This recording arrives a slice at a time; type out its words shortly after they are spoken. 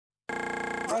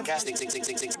Get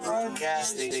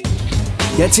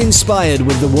inspired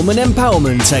with the woman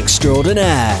empowerment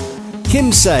extraordinaire,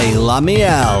 Kimsey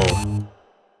Lamiel.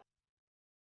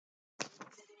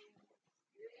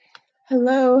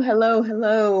 Hello, hello,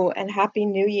 hello, and Happy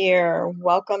New Year.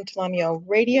 Welcome to Lamiel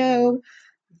Radio.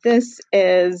 This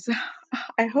is,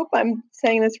 I hope I'm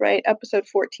saying this right, episode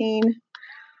 14.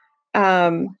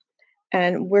 And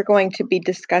we're going to be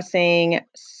discussing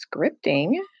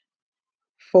scripting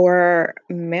for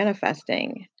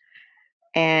manifesting.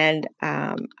 And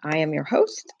I am your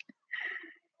host.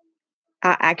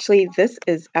 Actually, this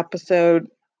is episode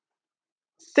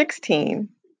 16.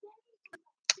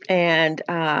 And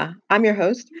I'm your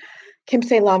host,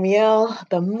 Kimsey Lamiel,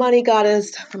 the money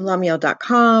goddess from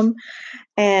Lamiel.com.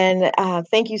 And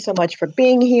thank you so much for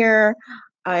being here.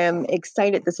 I am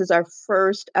excited. This is our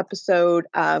first episode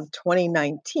of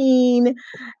 2019.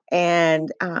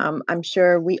 And I'm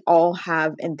sure we all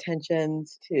have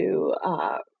intentions to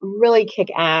really kick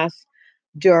ass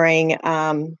during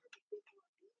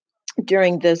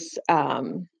this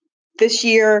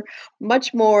year,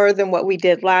 much more than what we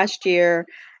did last year.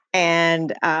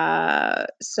 And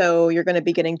so you're going to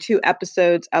be getting 2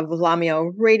 episodes of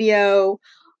Lamiel Radio,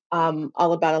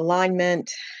 all about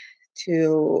alignment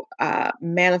to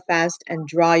manifest and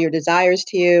draw your desires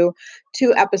to you.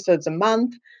 2 episodes a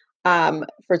month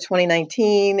for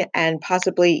 2019, and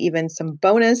possibly even some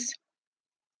bonus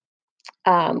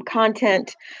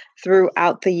content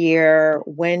throughout the year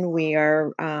when we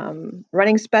are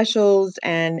running specials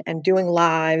and doing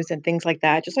lives and things like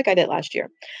that, just like I did last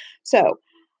year. So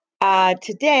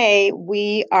today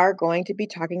we are going to be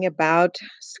talking about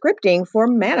scripting for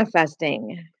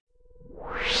manifesting.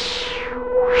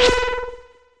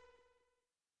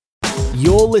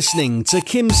 You're listening to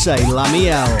Kimsey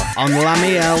Lamiel on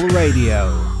Lamiel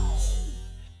Radio.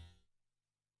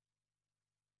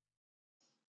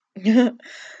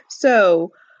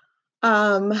 So,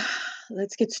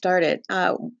 let's get started.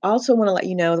 Also want to let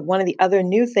you know that one of the other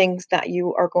new things that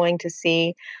you are going to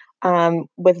see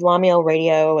with Lamiel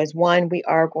Radio is, one, we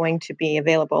are going to be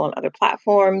available on other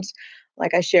platforms,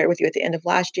 like I shared with you at the end of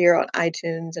last year, on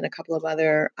iTunes and a couple of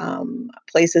other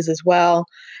places as well.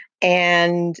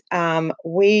 And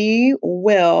we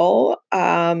will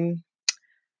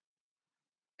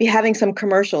be having some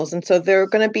commercials. And so they're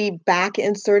going to be back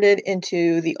inserted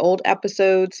into the old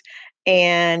episodes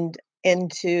and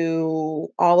into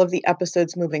all of the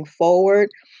episodes moving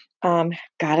forward.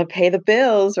 Gotta pay the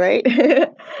bills, right?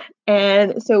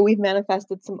 And so we've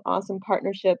manifested some awesome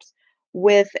partnerships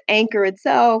with Anchor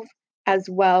itself, as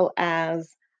well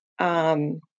as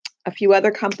a few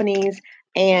other companies,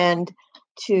 and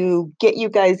to get you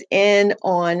guys in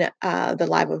on the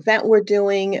live event we're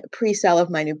doing, pre-sale of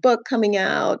my new book coming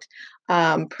out,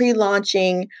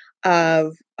 pre-launching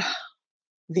of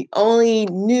the only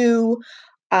new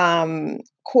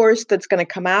course that's going to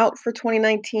come out for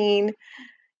 2019,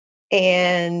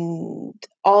 and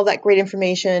all that great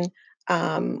information.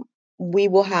 We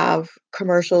will have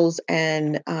commercials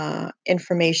and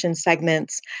information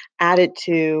segments added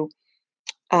to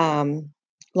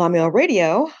Lamiel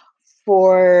Radio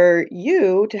for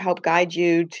you to help guide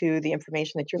you to the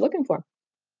information that you're looking for.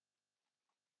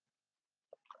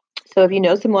 So if you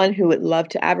know someone who would love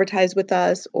to advertise with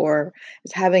us or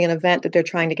is having an event that they're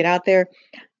trying to get out there,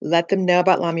 let them know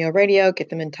about Lamiel Radio, get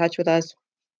them in touch with us.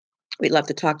 We'd love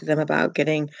to talk to them about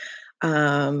getting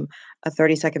a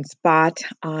 30-second spot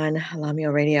on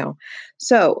Lamiel Radio.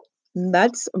 So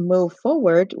let's move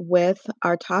forward with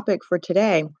our topic for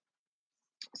today.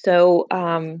 So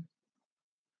the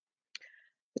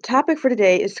topic for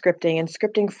today is scripting, and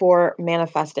scripting for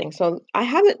manifesting. So I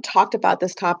haven't talked about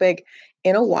this topic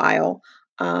in a while,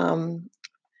 and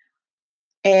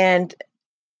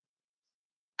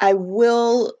I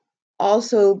will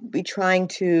also be trying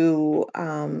to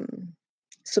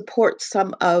support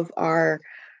some of our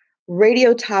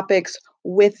radio topics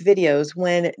with videos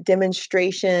when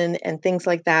demonstration and things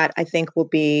like that, I think, will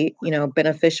be,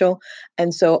 beneficial.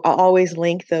 And so I'll always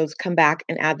link those, come back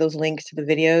and add those links to the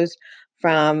videos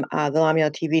from the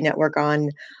Lamiel TV network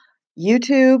on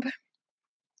YouTube,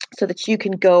 so that you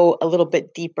can go a little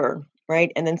bit deeper,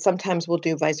 right? And then sometimes we'll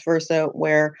do vice versa,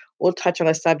 where we'll touch on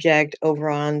a subject over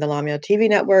on the Lamiel TV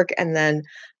network and then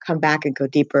come back and go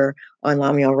deeper on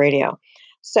Lamiel Radio.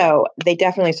 So they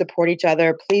definitely support each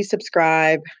other. Please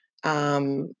subscribe,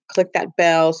 click that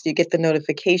bell so you get the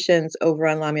notifications over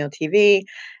on Lamiel TV,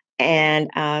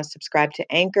 and subscribe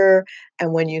to Anchor.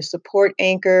 And when you support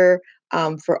Anchor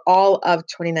for all of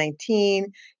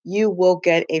 2019, you will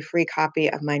get a free copy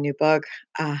of my new book,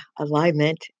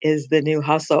 Alignment is the New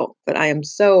Hustle. But I am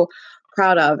so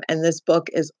proud of. And this book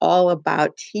is all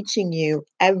about teaching you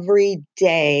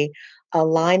everyday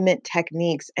alignment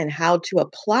techniques and how to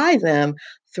apply them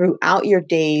throughout your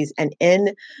days and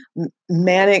in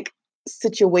manic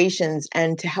situations,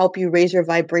 and to help you raise your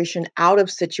vibration out of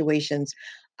situations.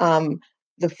 Um,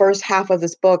 the first half of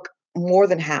this book, more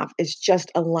than half, is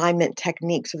just alignment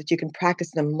techniques so that you can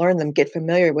practice them, learn them, get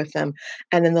familiar with them.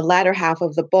 And then the latter half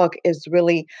of the book is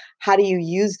really, how do you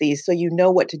use these so you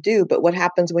know what to do? But what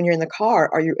happens when you're in the car,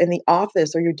 or you're in the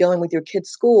office, or you're dealing with your kid's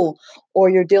school, or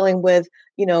you're dealing with,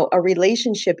 a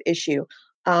relationship issue?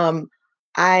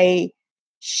 I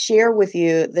share with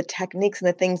you the techniques and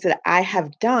the things that I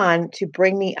have done to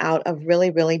bring me out of really,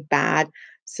 really bad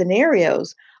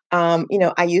scenarios.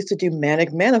 I used to do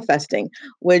manic manifesting,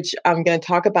 which I'm going to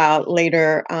talk about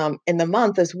later in the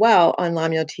month as well on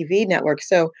Lamio TV network.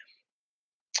 So,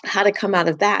 how to come out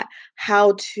of that,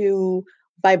 how to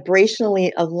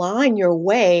vibrationally align your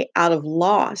way out of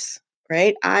loss,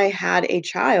 right? I had a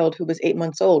child who was 8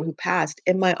 months old who passed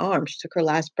in my arms. She took her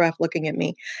last breath looking at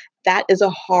me. That is a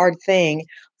hard thing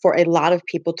for a lot of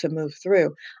people to move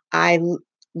through. I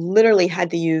literally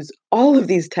had to use all of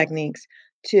these techniques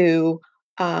to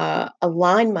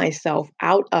align myself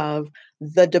out of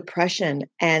the depression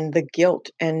and the guilt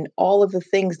and all of the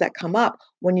things that come up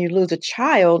when you lose a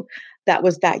child that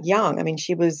was that young. I mean,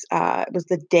 it was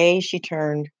the day she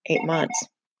turned 8 months.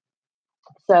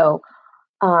 So,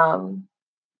 um,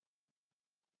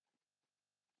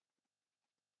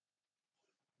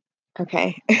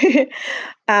 okay.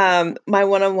 My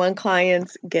one-on-one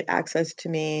clients get access to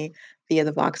me via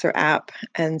the Voxer app.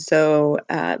 And so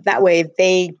that way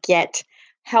they get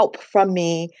help from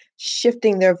me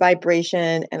shifting their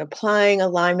vibration and applying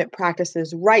alignment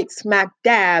practices right smack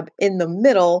dab in the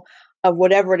middle of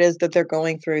whatever it is that they're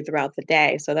going through throughout the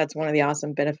day. So that's one of the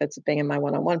awesome benefits of being in my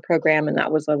one-on-one program. And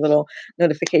that was a little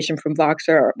notification from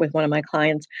Voxer with one of my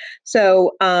clients.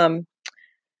 So,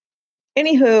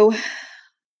 anywho,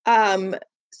 um,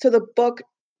 so the book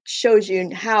shows you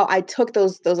how I took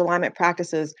those alignment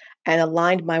practices and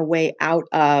aligned my way out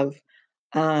of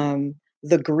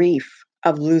the grief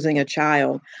of losing a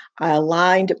child. I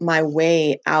aligned my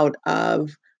way out of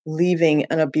leaving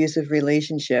an abusive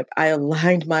relationship. I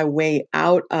aligned my way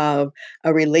out of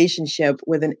a relationship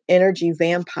with an energy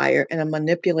vampire and a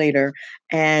manipulator,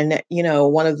 and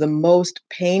one of the most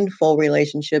painful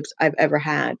relationships I've ever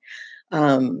had.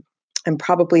 Um, and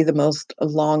probably the most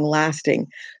long lasting.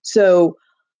 So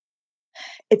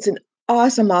it's an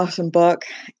awesome, awesome book,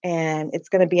 and it's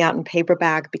going to be out in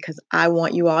paperback because I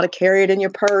want you all to carry it in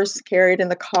your purse, carry it in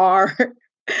the car,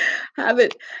 have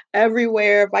it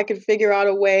everywhere. If I could figure out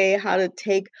a way how to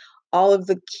take all of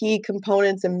the key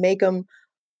components and make them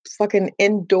fucking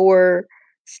indoor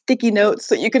sticky notes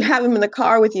so you can have them in the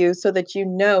car with you so that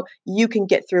you can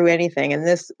get through anything. And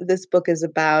this book is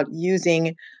about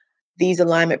using these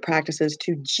alignment practices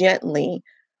to gently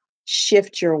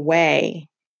shift your way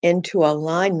into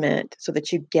alignment so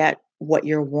that you get what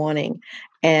you're wanting.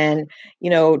 And,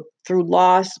 through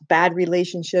loss, bad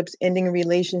relationships, ending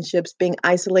relationships, being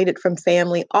isolated from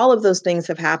family, all of those things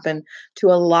have happened to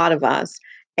a lot of us.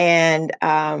 And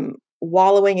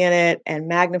wallowing in it and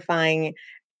magnifying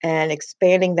and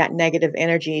expanding that negative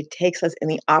energy takes us in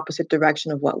the opposite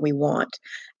direction of what we want.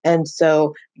 And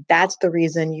so that's the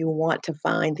reason you want to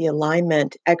find the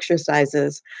alignment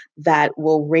exercises that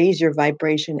will raise your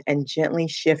vibration and gently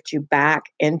shift you back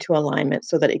into alignment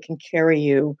so that it can carry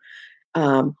you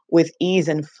with ease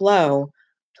and flow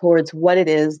towards what it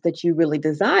is that you really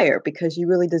desire, because you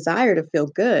really desire to feel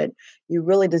good. You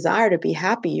really desire to be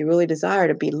happy. You really desire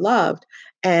to be loved.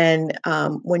 And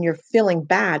when you're feeling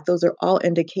bad, those are all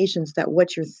indications that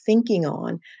what you're thinking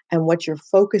on and what you're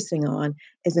focusing on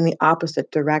is in the opposite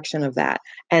direction of that.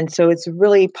 And so it's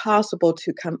really possible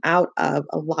to come out of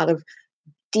a lot of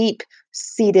deep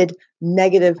seated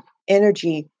negative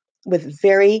energy with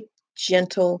very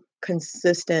gentle,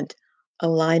 consistent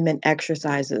alignment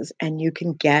exercises, and you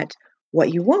can get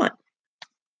what you want.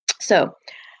 So,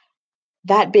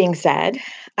 that being said,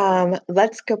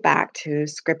 let's go back to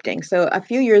scripting. So, a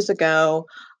few years ago,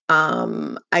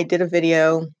 I did a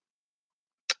video,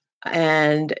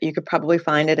 and you could probably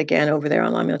find it again over there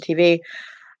on Lamio TV.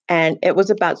 And it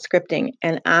was about scripting.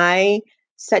 And I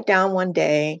sat down one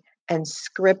day and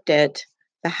scripted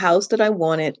the house that I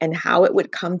wanted and how it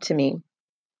would come to me,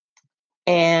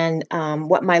 and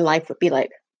what my life would be like.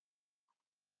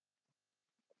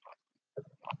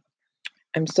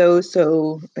 I'm so,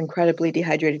 so incredibly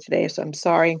dehydrated today. So I'm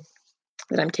sorry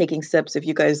that I'm taking sips. If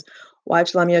you guys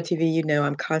watch Lamia TV, you know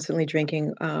I'm constantly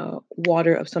drinking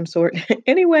water of some sort.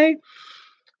 Anyway,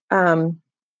 um,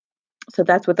 so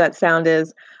that's what that sound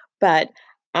is. but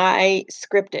I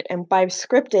scripted. And by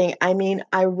scripting, I mean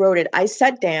I wrote it. I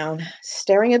sat down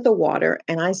staring at the water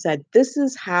and I said, this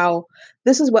is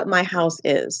what my house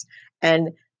is. And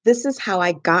this is how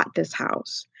I got this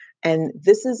house. And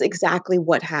this is exactly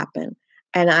what happened.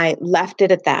 And I left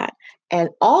it at that. And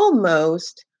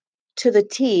almost to the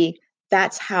T,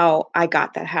 that's how I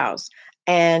got that house.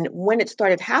 And when it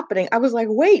started happening, I was like,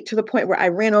 wait, to the point where I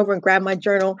ran over and grabbed my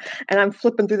journal and I'm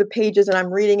flipping through the pages and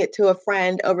I'm reading it to a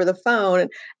friend over the phone.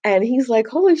 And he's like,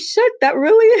 holy shit, that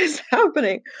really is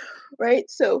happening. Right.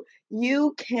 So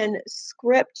you can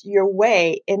script your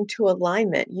way into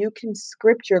alignment. You can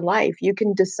script your life. You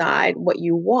can decide what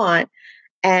you want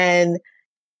and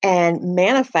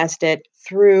manifest it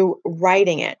through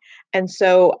writing it. And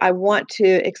so I want to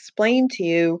explain to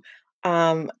you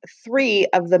three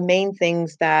of the main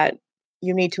things that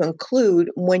you need to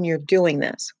include when you're doing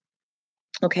this.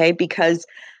 Okay. Because,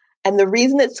 and the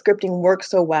reason that scripting works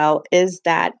so well is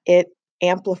that it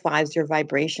amplifies your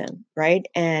vibration, right?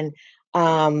 And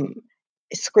um,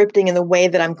 scripting in the way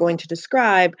that I'm going to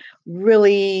describe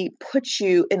really puts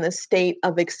you in the state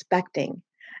of expecting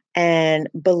and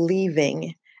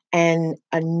believing and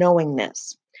a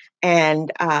knowingness.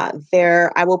 And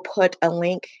there, I will put a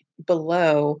link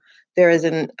below. There is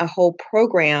a whole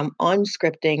program on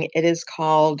scripting. It is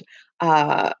called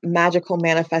Magical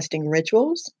Manifesting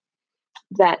Rituals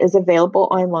that is available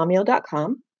on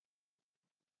lamiel.com.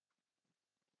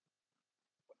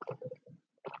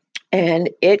 And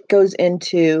it goes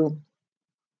into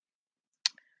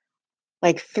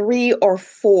like 3 or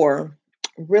 4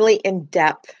 really in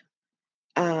depth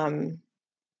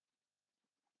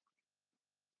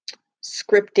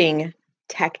scripting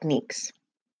techniques.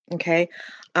 Okay.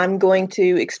 I'm going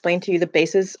to explain to you the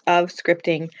basis of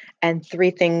scripting and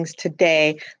 3 things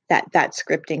today that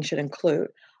scripting should include.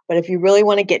 But if you really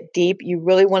want to get deep, you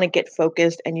really want to get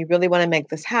focused, and you really want to make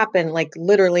this happen, like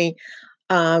literally,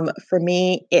 for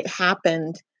me, it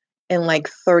happened in like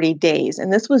 30 days.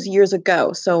 And this was years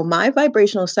ago. So my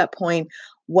vibrational set point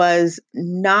was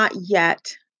not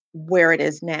yet where it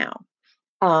is now.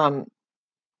 Um,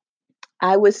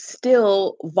 I was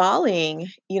still volleying,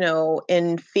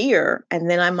 in fear, and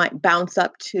then I might bounce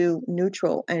up to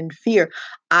neutral and fear.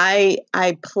 I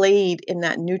played in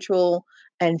that neutral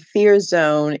and fear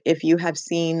zone. If you have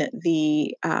seen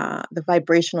the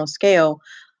vibrational scale,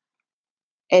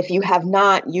 if you have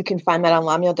not, you can find that on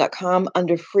lamiel.com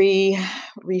under free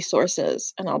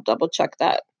resources, and I'll double check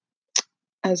that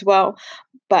as well.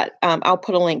 But I'll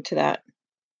put a link to that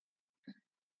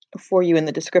for you in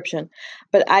the description.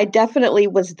 But I definitely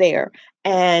was there,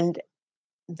 and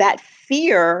that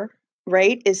fear,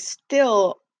 right, is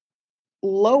still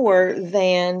lower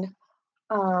than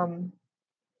um,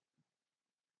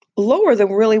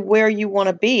 really where you want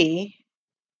to be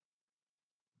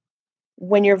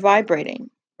when you're vibrating,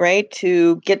 right?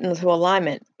 To get into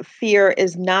alignment. Fear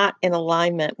is not in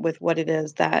alignment with what it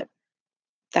is that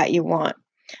you want.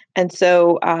 And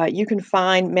so you can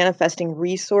find manifesting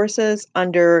resources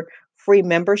under free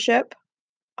membership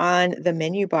on the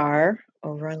menu bar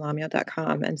over on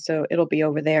lamiel.com. And so it'll be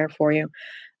over there for you.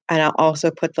 And I'll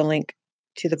also put the link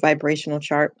to the vibrational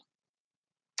chart.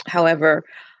 However,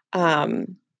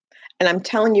 and I'm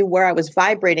telling you where I was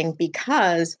vibrating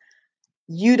because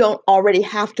you don't already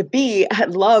have to be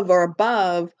at love or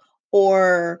above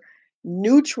or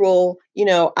neutral.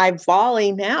 I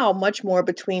volley now much more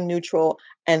between neutral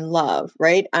and love,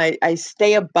 right? I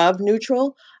stay above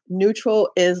neutral. Neutral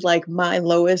is like my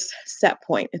lowest set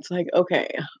point. It's like, okay,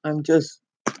 I'm just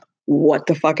what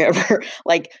the fuck ever.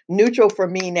 Like neutral for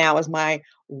me now is my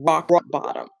rock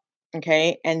bottom.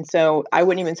 Okay. And so I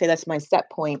wouldn't even say that's my set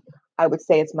point. I would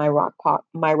say it's my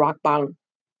my rock bottom.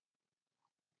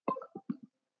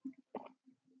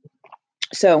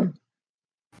 So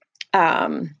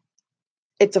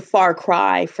it's a far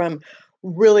cry from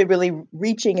really, really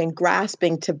reaching and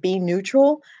grasping to be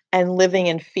neutral and living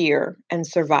in fear and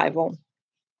survival.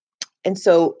 And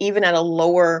so even at a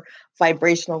lower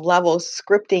vibrational level,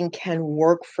 scripting can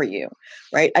work for you,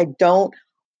 right? I don't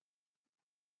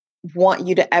want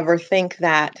you to ever think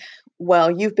that,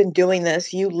 well, you've been doing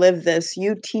this, you live this,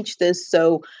 you teach this,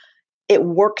 so it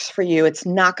works for you. It's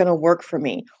not going to work for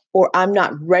me, or I'm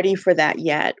not ready for that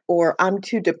yet, or I'm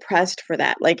too depressed for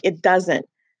that. Like it doesn't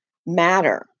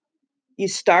matter. You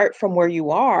start from where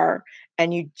you are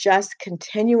and you just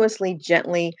continuously,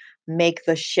 gently make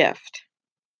the shift.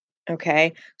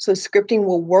 Okay. So scripting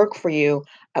will work for you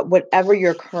at whatever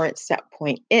your current set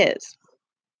point is.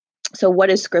 So, what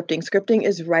is scripting? Scripting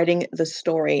is writing the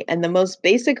story. And the most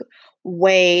basic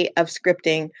way of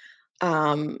scripting,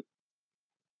 um,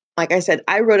 like I said,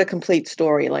 I wrote a complete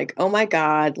story like, oh my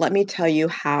God, let me tell you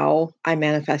how I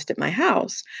manifested my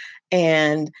house.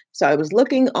 And so I was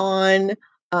looking on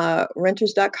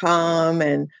renters.com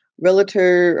and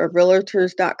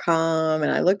realtors.com,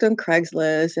 and I looked on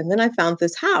Craigslist, and then I found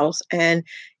this house, and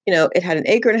it had an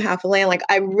acre and a half of land. Like,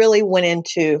 I really went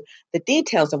into the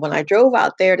details. And when I drove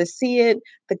out there to see it,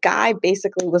 the guy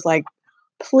basically was like,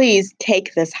 please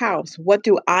take this house. What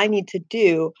do I need to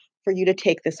do for you to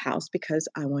take this house? Because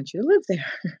I want you to live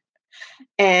there.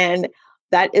 And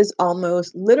that is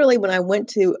almost literally when I went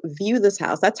to view this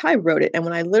house, that's how I wrote it. And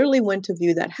when I literally went to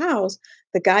view that house,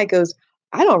 the guy goes,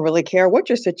 I don't really care what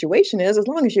your situation is as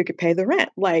long as you could pay the rent.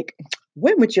 Like,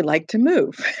 when would you like to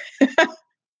move?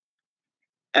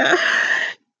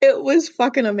 It was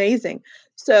fucking amazing.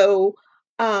 So,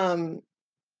 um,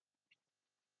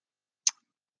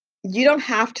 you don't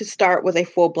have to start with a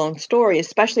full blown story,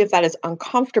 especially if that is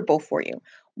uncomfortable for you.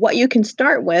 What you can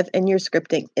start with in your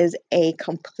scripting is a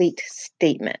complete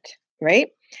statement, right?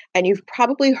 And you've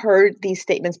probably heard these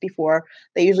statements before.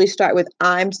 They usually start with,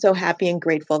 I'm so happy and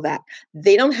grateful that.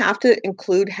 They don't have to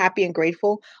include happy and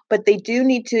grateful, but they do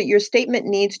need to, your statement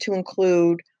needs to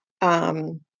include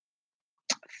um,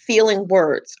 feeling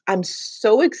words. I'm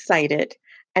so excited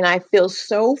and I feel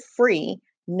so free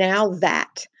now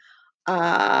that.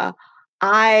 Uh,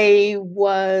 I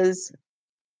was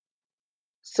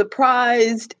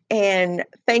surprised and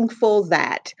thankful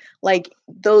that, like,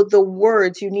 the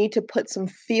words, you need to put some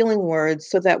feeling words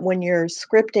so that when you're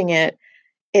scripting it,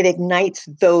 it ignites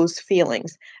those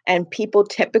feelings. And people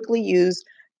typically use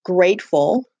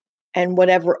grateful and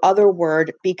whatever other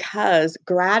word because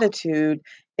gratitude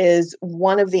is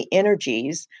one of the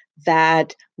energies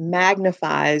that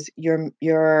magnifies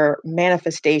your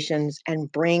manifestations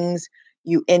and brings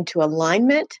you into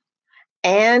alignment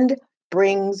and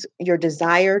brings your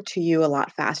desire to you a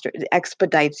lot faster. It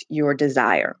expedites your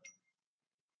desire.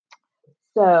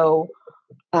 So,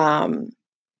 um,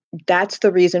 that's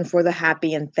the reason for the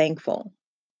happy and thankful,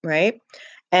 right?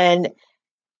 And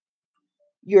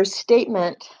your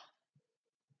statement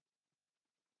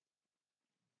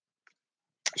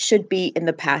should be in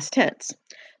the past tense.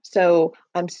 So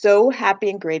I'm so happy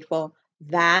and grateful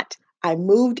that I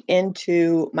moved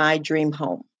into my dream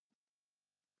home.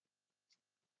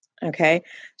 Okay.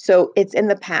 So it's in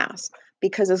the past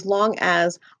because as long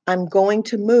as I'm going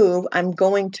to move,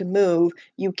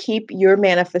 you keep your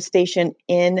manifestation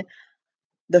in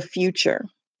the future.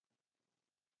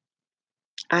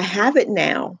 I have it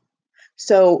now.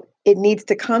 So it needs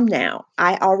to come now.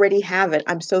 I already have it.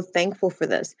 I'm so thankful for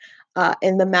this.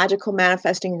 In the Magical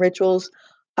Manifesting Rituals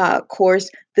course,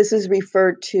 this is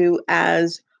referred to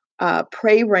as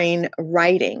pray rain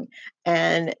writing.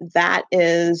 And that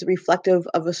is reflective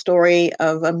of a story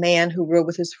of a man who rode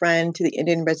with his friend to the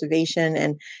Indian reservation,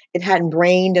 and it hadn't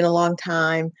rained in a long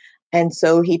time. And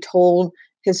so he told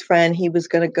his friend he was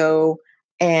going to go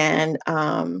and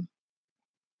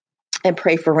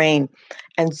pray for rain.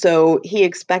 And so he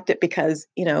expected because,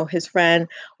 his friend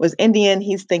was Indian,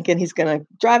 he's thinking he's going to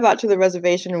drive out to the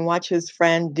reservation and watch his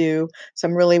friend do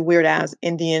some really weird ass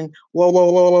Indian, whoa,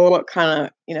 whoa, whoa, whoa, whoa kind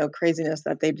of, craziness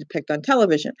that they depict on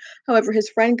television. However, his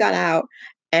friend got out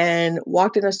and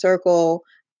walked in a circle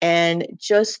and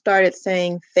just started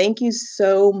saying, thank you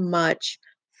so much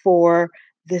for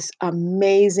this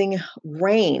amazing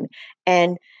rain.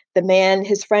 And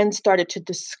his friend started to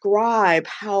describe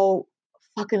how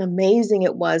fucking amazing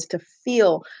it was to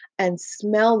feel and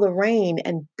smell the rain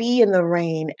and be in the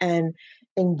rain and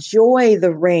enjoy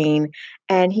the rain.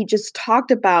 And he just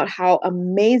talked about how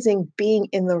amazing being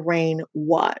in the rain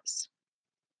was.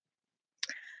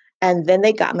 And then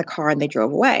they got in the car and they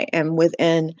drove away. And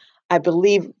within, I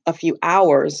believe, a few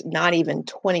hours, not even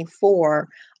 24,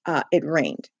 it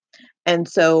rained. And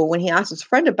so when he asked his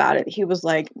friend about it, he was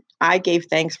like, I gave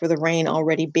thanks for the rain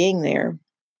already being there.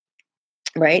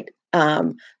 Right?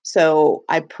 So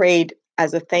I prayed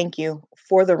as a thank you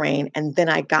for the rain, and then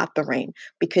I got the rain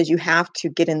because you have to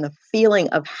get in the feeling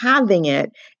of having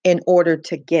it in order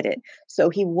to get it. So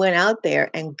he went out there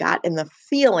and got in the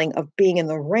feeling of being in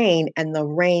the rain, and the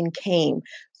rain came.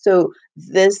 So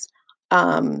this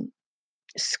um,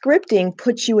 scripting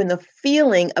puts you in the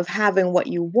feeling of having what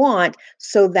you want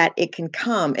so that it can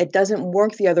come. It doesn't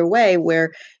work the other way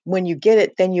where when you get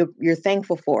it, then you're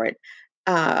thankful for it.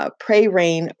 Pray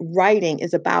Rain writing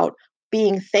is about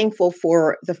being thankful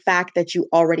for the fact that you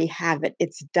already have it.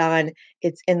 It's done,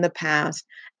 it's in the past.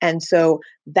 And so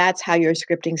that's how your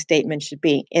scripting statement should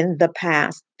be in the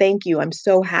past. Thank you. I'm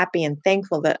so happy and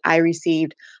thankful that I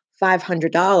received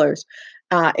 $500.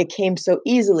 It came so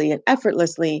easily and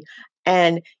effortlessly.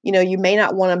 And, you may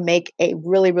not want to make a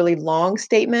really, really long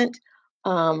statement.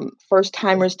 First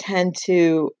timers tend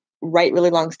to write really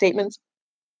long statements.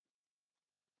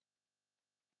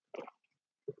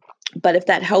 But if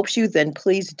that helps you, then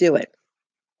please do it.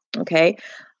 Okay.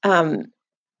 Um,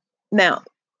 Now,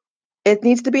 it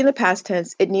needs to be in the past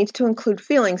tense. It needs to include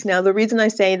feelings. Now, the reason I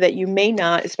say that you may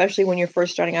not, especially when you're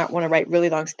first starting out, want to write really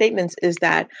long statements is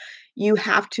that you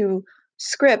have to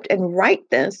script and write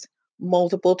this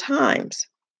multiple times.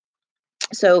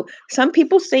 So some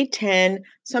people say 10,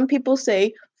 some people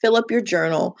say fill up your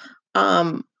journal.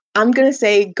 I'm going to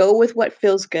say go with what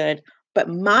feels good, but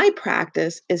my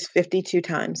practice is 52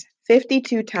 times.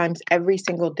 52 times every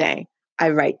single day I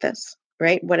write this,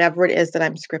 right? Whatever it is that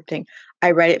I'm scripting,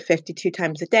 I write it 52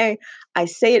 times a day. I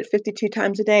say it 52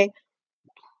 times a day.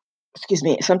 Excuse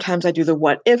me. Sometimes I do the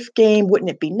what if game, wouldn't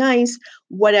it be nice?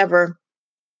 Whatever.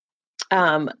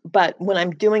 But when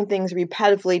I'm doing things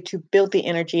repetitively to build the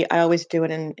energy, I always do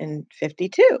it in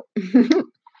 52.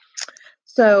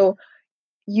 So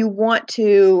you want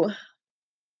to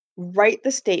write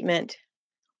the statement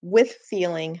with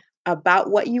feeling about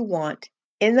what you want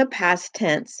in the past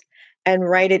tense and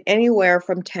write it anywhere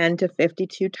from 10 to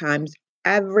 52 times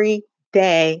every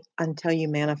day until you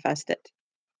manifest it.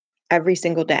 Every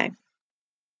single day.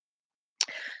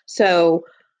 So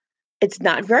it's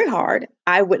not very hard.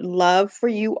 I would love for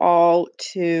you all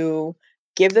to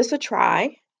give this a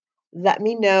try. Let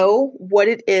me know what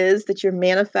it is that you're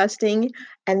manifesting,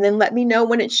 and then let me know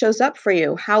when it shows up for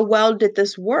you. How well did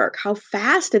this work? How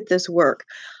fast did this work?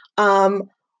 Um,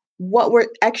 what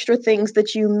were extra things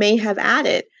that you may have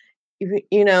added?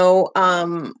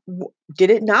 Did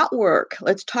it not work?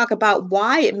 Let's talk about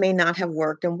why it may not have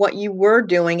worked and what you were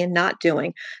doing and not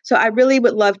doing. So I really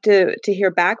would love to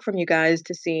hear back from you guys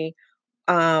to see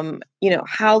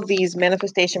how these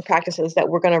manifestation practices that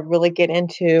we're going to really get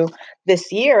into this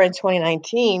year in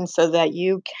 2019 so that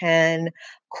you can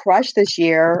crush this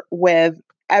year with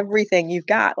everything you've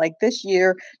got. Like this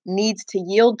year needs to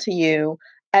yield to you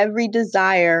every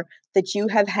desire that you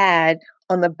have had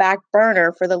on the back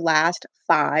burner for the last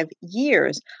 5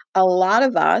 years. A lot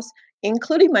of us,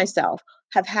 including myself,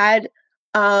 have had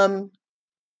um,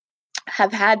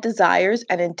 desires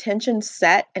and intentions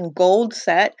set and goals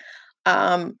set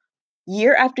um,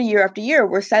 year after year after year.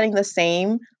 We're setting the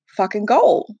same fucking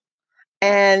goal.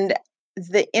 And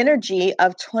the energy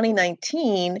of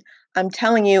 2019, I'm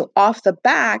telling you off the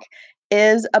back,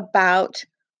 is about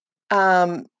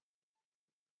um,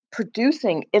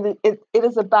 producing. It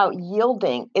is about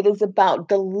yielding. It is about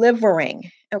delivering.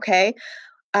 Okay.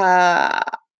 Uh,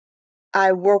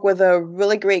 I work with a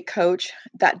really great coach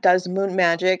that does moon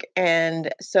magic.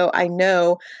 And so I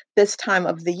know this time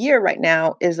of the year right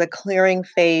now is a clearing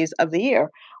phase of the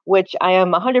year, which I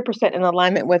am 100% in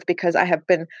alignment with because I have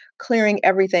been clearing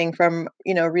everything from,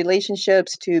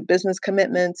 relationships to business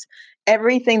commitments,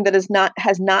 everything that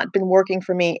has not been working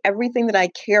for me, everything that I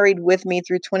carried with me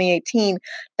through 2018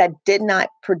 that did not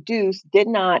produce, did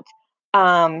not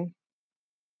um,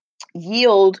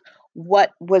 yield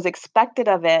what was expected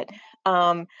of it.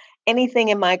 Um, Anything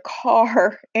in my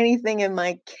car, anything in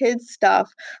my kids'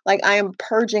 stuff, like I am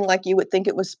purging like you would think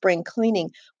it was spring cleaning.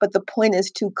 But the point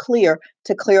is to clear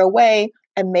away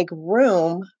and make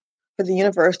room for the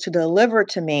universe to deliver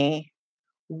to me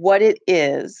what it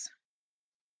is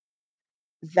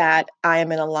that I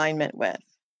am in alignment with.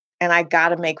 And I got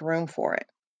to make room for it.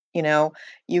 You know,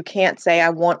 you can't say, I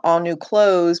want all new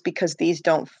clothes because these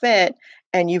don't fit.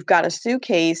 And you've got a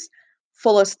suitcase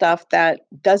full of stuff that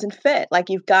doesn't fit. Like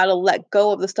you've got to let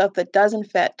go of the stuff that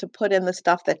doesn't fit to put in the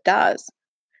stuff that does.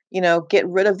 Get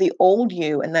rid of the old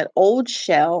you and that old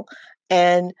shell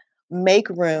and make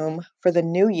room for the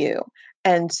new you.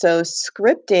 And so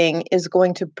scripting is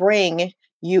going to bring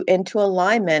you into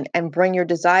alignment and bring your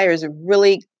desires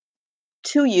really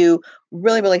to you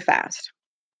really, really fast.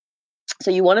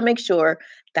 So you want to make sure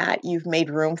that you've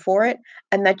made room for it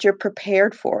and that you're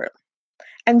prepared for it.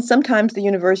 And sometimes the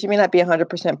universe, you may not be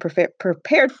 100%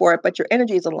 prepared for it, but your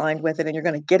energy is aligned with it and you're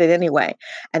going to get it anyway.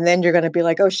 And then you're going to be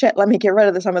like, oh shit, let me get rid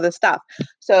of some of this stuff.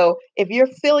 So if you're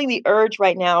feeling the urge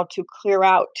right now to clear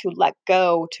out, to let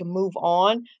go, to move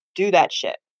on, do that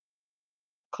shit.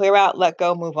 Clear out, let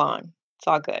go, move on. It's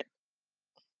all good.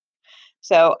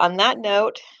 So on that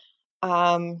note,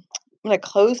 I'm going to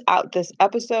close out this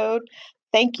episode.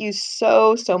 Thank you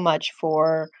so, so much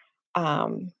for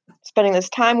spending this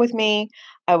time with me.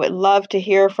 I would love to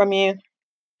hear from you.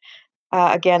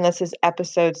 Again, this is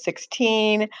episode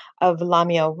 16 of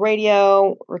Lamiel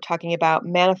Radio. We're talking about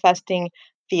manifesting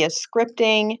via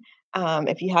scripting.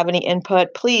 If you have any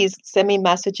input, please send me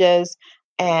messages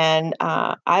and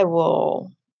I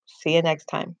will See you next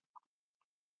time.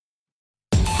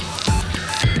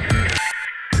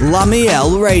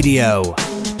 Lamiel Radio.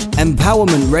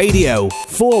 Empowerment radio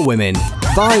for women,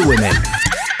 by women.